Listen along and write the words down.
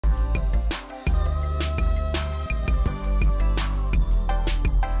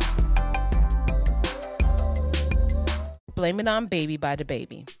Blame It On Baby by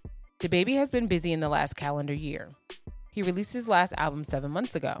DaBaby. DaBaby has been busy in the last calendar year. He released his last album 7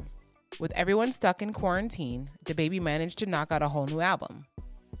 months ago. With everyone stuck in quarantine, DaBaby managed to knock out a whole new album.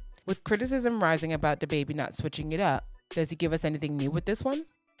 With criticism rising about DaBaby not switching it up, does he give us anything new with this one?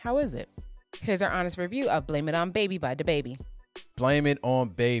 How is it? Here's our honest review of Blame It On Baby by DaBaby. Blame It On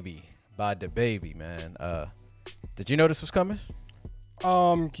Baby by DaBaby, man. Did you know this was coming?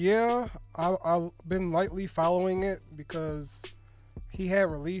 Yeah, I've been lightly following it because he had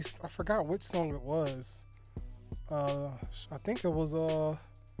released, I forgot which song it was. I think it was,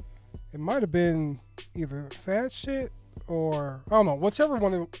 it might have been either Sad Shit or, I don't know, whichever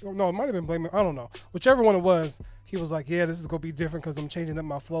one, it might have been Blame It, I don't know. Whichever one it was, he was like, yeah, this is going to be different because I'm changing up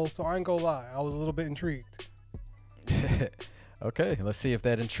my flow. So I ain't going to lie, I was a little bit intrigued. Okay, let's see if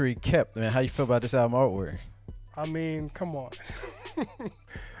that intrigue kept. Man, how you feel about this album artwork? I mean, come on.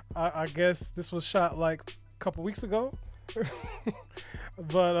 I guess this was shot like a couple weeks ago.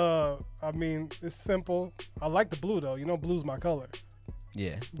 But, I mean, it's simple. I like the blue, though. You know, blue's my color.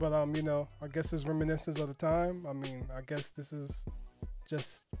 Yeah. But, you know, I guess it's reminiscence of the time. I mean, I guess this is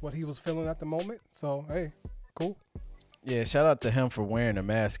just what he was feeling at the moment. So, hey, cool. Yeah, shout out to him for wearing the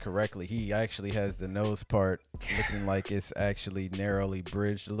mask correctly. He actually has the nose part looking like it's actually narrowly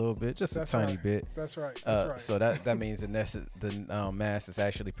bridged a little bit, just a tiny bit. That's right. That's right. So that means the mask is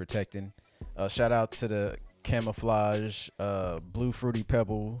actually protecting. Shout out to the camouflage blue Fruity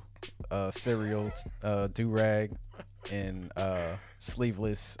Pebble cereal do-rag and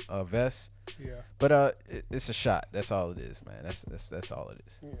sleeveless vest. Yeah. But it's a shot. That's all it is, man. That's all it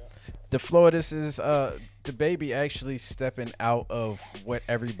is. Yeah. The flow of this is DaBaby actually stepping out of what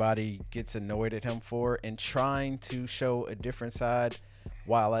everybody gets annoyed at him for and trying to show a different side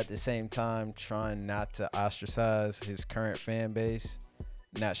while at the same time trying not to ostracize his current fan base.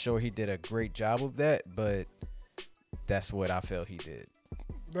 Not sure he did a great job of that, but that's what I felt he did.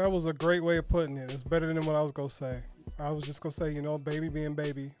 That was a great way of putting it. It's better than what I was going to say. I was just going to say, you know, baby being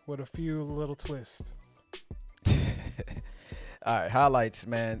baby with a few little twists. All right, highlights,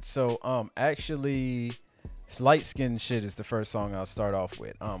 man. So, actually, Light Skin Shit is the first song I'll start off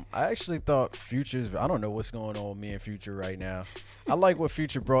with. I actually thought Future's, I don't know what's going on with me and Future right now. I like what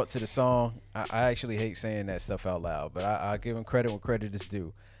Future brought to the song. I actually hate saying that stuff out loud, but I give him credit when credit is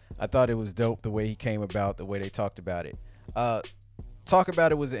due. I thought it was dope the way he came about, the way they talked about it. Talk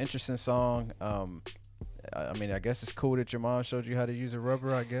About It was an interesting song. I mean, I guess it's cool that your mom showed you how to use a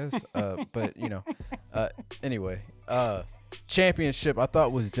rubber, I guess. But, you know, anyway, Championship I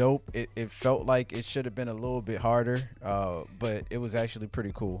thought was dope. It felt like it should have been a little bit harder, but it was actually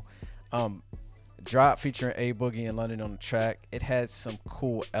pretty cool. Drop featuring A Boogie and London on the track. It had some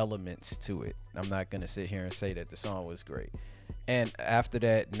cool elements to it. I'm not going to sit here and say that the song was great. And after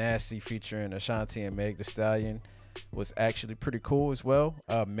that, Nasty featuring Ashanti and Meg Thee Stallion was actually pretty cool as well.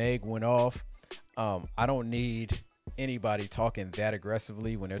 Meg went off. I don't need anybody talking that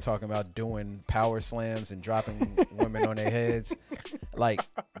aggressively when they're talking about doing power slams and dropping women on their heads. Like,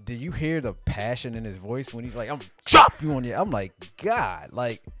 did you hear the passion in his voice when he's like, I'm drop you on you? I'm like, God,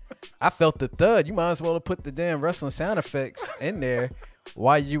 like, I felt the thud. You might as well have put the damn wrestling sound effects in there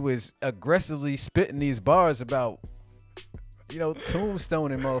while you was aggressively spitting these bars about, you know,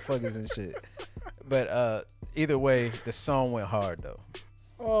 tombstoning motherfuckers and shit. But either way, the song went hard though.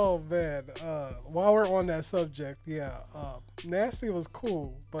 Oh man, while we're on that subject, yeah, Nasty was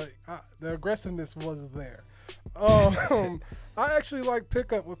cool, but the aggressiveness wasn't there. I actually like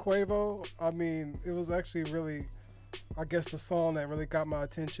Pickup with Quavo. I mean, it was actually really, I guess, the song that really got my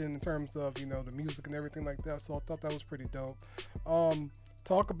attention in terms of, you know, the music and everything like that. So I thought that was pretty dope.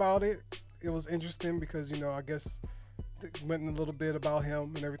 Talk About It. It was interesting because, you know, I guess it went in a little bit about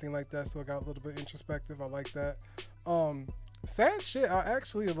him and everything like that. So I got a little bit introspective. I like that. Sad Shit I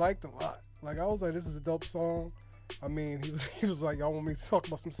actually liked a lot. Like, I was like, this is a dope song. I mean, he was like, y'all want me to talk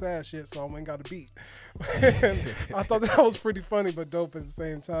about some sad shit, so I went and got a beat. And I thought that was pretty funny but dope at the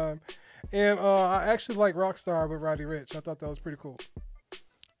same time. And I actually like Rockstar with Roddy Ricch. I thought that was pretty cool.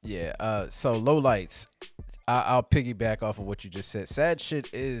 Yeah, so Lowlights, I'll piggyback off of what you just said. Sad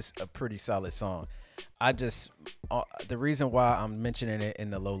Shit is a pretty solid song. I just, the reason why I'm mentioning it in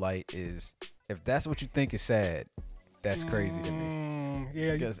the low light is if that's what you think is sad, that's crazy to me.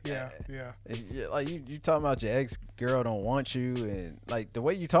 Yeah. Like you talking about your ex girl don't want you, and like the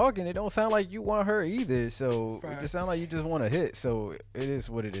way you talking, it don't sound like you want her either. So Facts. it just sound like you just want to hit. So it is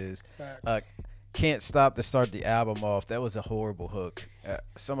what it is. Facts. Can't Stop to start the album off. That was a horrible hook.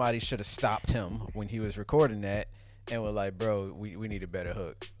 Somebody should have stopped him when he was recording that and were like, bro, we need a better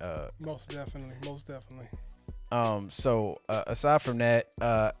hook. Most definitely. So aside from that,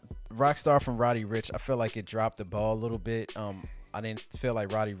 Rockstar from Roddy Ricch, I feel like it dropped the ball a little bit. I didn't feel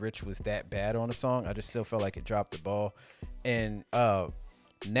like Roddy Ricch was that bad on the song. I just still felt like it dropped the ball. And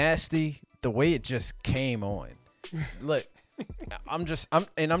Nasty, the way it just came on. Look, I'm just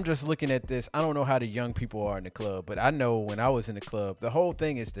looking at this. I don't know how the young people are in the club, but I know when I was in the club, the whole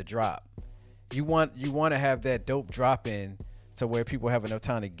thing is the drop. You want to have that dope drop in to where people have enough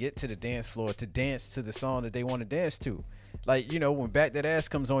time to get to the dance floor to dance to the song that they want to dance to. Like, you know, when Back That Ass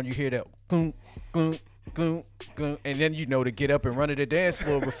comes on, you hear that goom, goom, goom, goom, and then you know to get up and run to the dance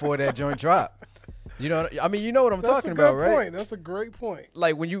floor before that joint drop. You know, I mean, you know what I'm talking about, right? Point. That's a great point.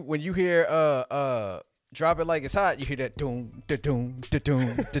 Like when you hear Drop It Like It's Hot, you hear that doom, da doom, da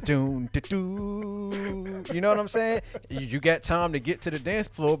doom, da doom, da doom. You know what I'm saying? You got time to get to the dance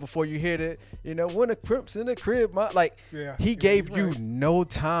floor before you hear that, you know, when the Crips in the crib, he gave you no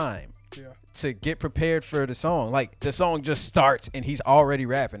time to get prepared for the song. Like, the song just starts and he's already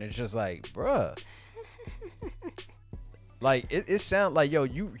rapping. It's just like, bruh. Like, it sounds like, yo,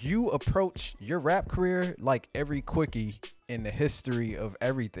 you approach your rap career like every quickie in the history of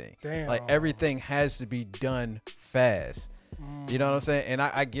everything. Damn. Like, everything has to be done fast. You know what I'm saying? And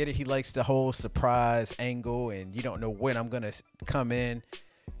I get it. He likes the whole surprise angle and you don't know when I'm going to come in.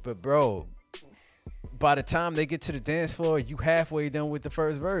 But, bro, by the time they get to the dance floor, you halfway done with the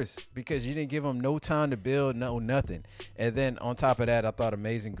first verse because you didn't give them no time to build, nothing. And then on top of that, I thought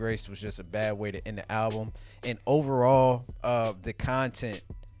Amazing Grace was just a bad way to end the album. And overall, the content,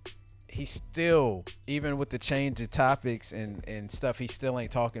 he still, even with the change of topics and stuff, he still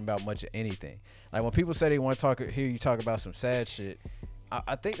ain't talking about much of anything. Like when people say they want to hear you talk about some sad shit,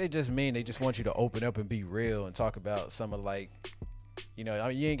 I think they just want you to open up and be real and talk about some of, like, you know, I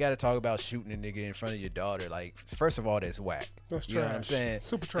mean, you ain't got to talk about shooting a nigga in front of your daughter. Like, first of all, that's whack. That's you trash. know what I'm saying?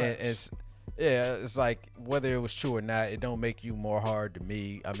 Super trash. It's like, whether it was true or not, it don't make you more hard to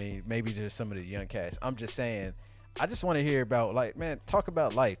me. I mean, maybe to some of the young cats. I'm just saying, I just want to hear about, like, man, talk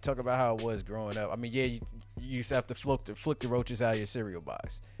about life. Talk about how it was growing up. I mean, yeah, you used to have to flick the roaches out of your cereal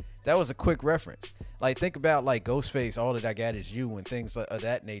box. That was a quick reference. Like, think about, like, Ghostface, All That I Got Is You, and things of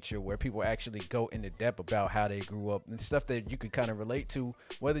that nature where people actually go into depth about how they grew up and stuff that you could kind of relate to,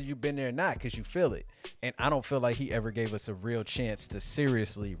 whether you've been there or not, because you feel it. And I don't feel like he ever gave us a real chance to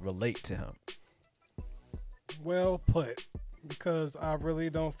seriously relate to him. Well put, because I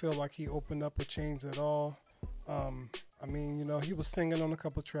really don't feel like he opened up or changed at all. I mean, you know, he was singing on a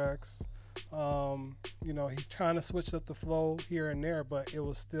couple tracks. You know, he kind of switched up the flow here and there, but it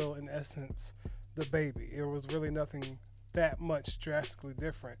was still, in essence, DaBaby. It was really nothing that much drastically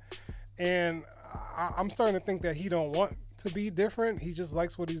different. And I'm starting to think that he don't want to be different. He just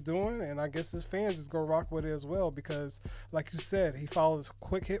likes what he's doing, and I guess his fans is gonna rock with it as well because, like you said, he follows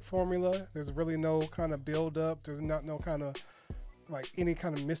quick hit formula. There's really no kind of build up. There's not no kind of like any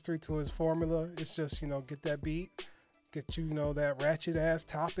kind of mystery to his formula. It's just, you know, get that beat, get you know that ratchet ass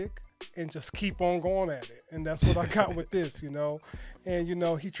topic, and just keep on going at it. And that's what I got with this, you know. And, you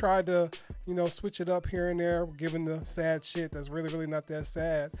know, he tried to, you know, switch it up here and there, given the sad shit that's really, really not that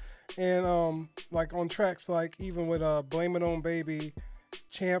sad. And, like, on tracks like even with Blame It On Baby,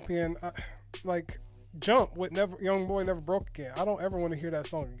 Champion, like, Jump with Young Boy Never Broke Again. I don't ever want to hear that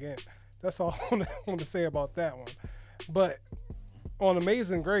song again. That's all I want to say about that one. But on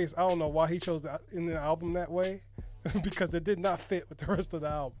Amazing Grace, I don't know why he chose that in the album that way. Because it did not fit with the rest of the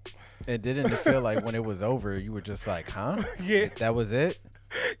album. And didn't it feel like when it was over, you were just like, huh? Yeah. That was it?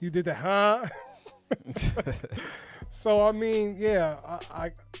 You did the huh? So, I mean, yeah,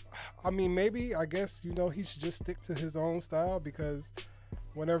 I mean, maybe, I guess, you know, he should just stick to his own style because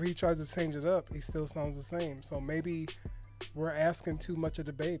whenever he tries to change it up, he still sounds the same. So maybe we're asking too much of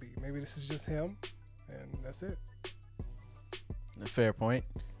DaBaby. Maybe this is just him, and that's it. Fair point.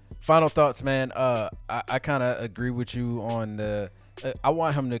 Final thoughts, man. I kind of agree with you on the. I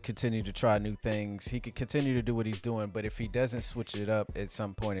want him to continue to try new things. He could continue to do what he's doing, but if he doesn't switch it up at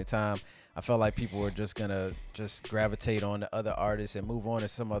some point in time, I feel like people are just gonna just gravitate on the other artists and move on to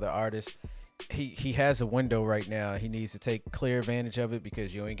some other artists. He has a window right now. He needs to take clear advantage of it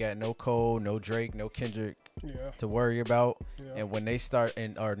because you ain't got no Cole, no Drake, no Kendrick to worry about. Yeah. And when they start,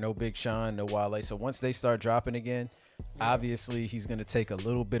 or no Big Sean, no Wale. So once they start dropping again, obviously he's going to take a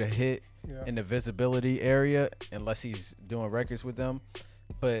little bit of hit in the visibility area unless he's doing records with them.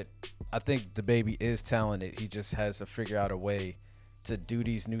 But I think DaBaby is talented. He just has to figure out a way to do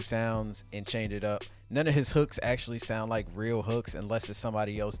these new sounds and change it up. None of his hooks actually sound like real hooks unless it's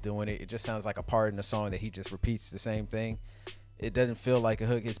somebody else doing it. It just sounds like a part in the song that he just repeats the same thing. It doesn't feel like a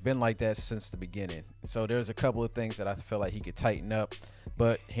hook. It's been like that since the beginning. So there's a couple of things that I feel like he could tighten up,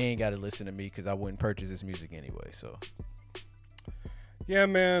 but he ain't got to listen to me because I wouldn't purchase his music anyway. So Yeah,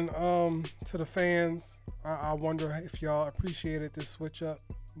 man. To the fans, I wonder if y'all appreciated this switch up.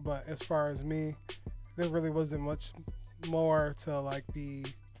 But as far as me, there really wasn't much more to like be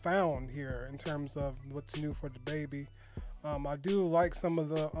found here in terms of what's new for DaBaby. I do like some of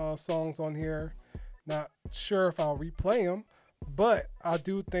the songs on here. Not sure if I'll replay them, but I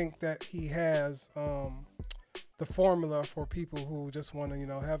do think that he has the formula for people who just want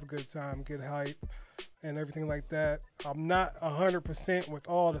to, have a good time, get hype, and everything like that. I'm not 100% with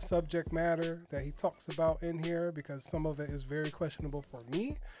all the subject matter that he talks about in here because some of it is very questionable for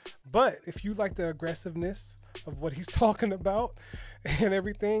me. But if you like the aggressiveness of what he's talking about and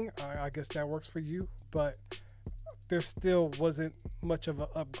everything, I guess that works for you. But there still wasn't much of an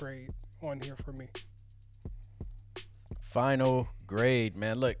upgrade on here for me. Final grade,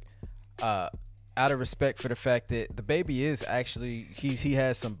 man. Look, out of respect for the fact that DaBaby is actually he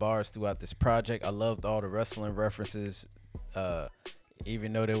has some bars throughout this project. I loved all the wrestling references.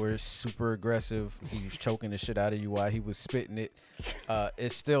 Even though they were super aggressive, he was choking the shit out of you while he was spitting it.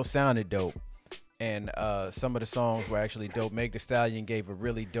 It still sounded dope. And some of the songs were actually dope. Meg Thee Stallion gave a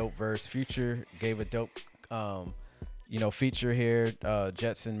really dope verse. Future gave a dope feature here.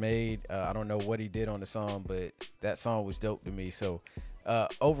 Jetson made. I don't know what he did on the song, but that song was dope to me. So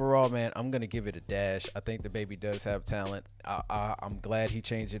overall, man, I'm gonna give it a dash. I think DaBaby does have talent. I'm glad he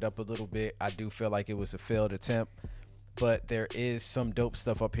changed it up a little bit. I do feel like it was a failed attempt, but there is some dope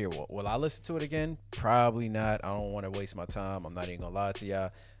stuff up here. Will I listen to it again? Probably not. I don't want to waste my time. I'm not even gonna lie to y'all.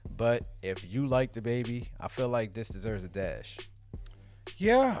 But if you like DaBaby, I feel like this deserves a dash.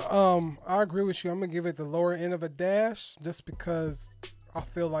 Yeah, I agree with you. I'm gonna give it the lower end of a dash just because I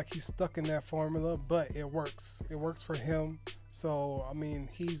feel like he's stuck in that formula, but it works. It works for him. So I mean,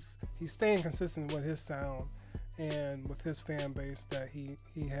 he's staying consistent with his sound and with his fan base that he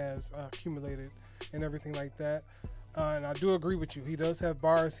has accumulated and everything like that. And I do agree with you. He does have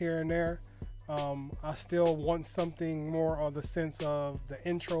bars here and there. I still want something more on the sense of the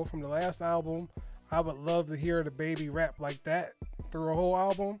intro from the last album. I would love to hear DaBaby rap like that through a whole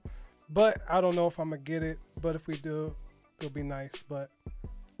album, but I don't know if I'm gonna get it. But if we do, it'll be nice. But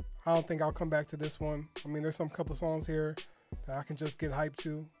I don't think I'll come back to this one. I mean, there's some couple songs here that I can just get hyped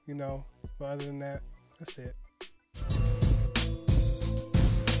to, But other than that, that's it.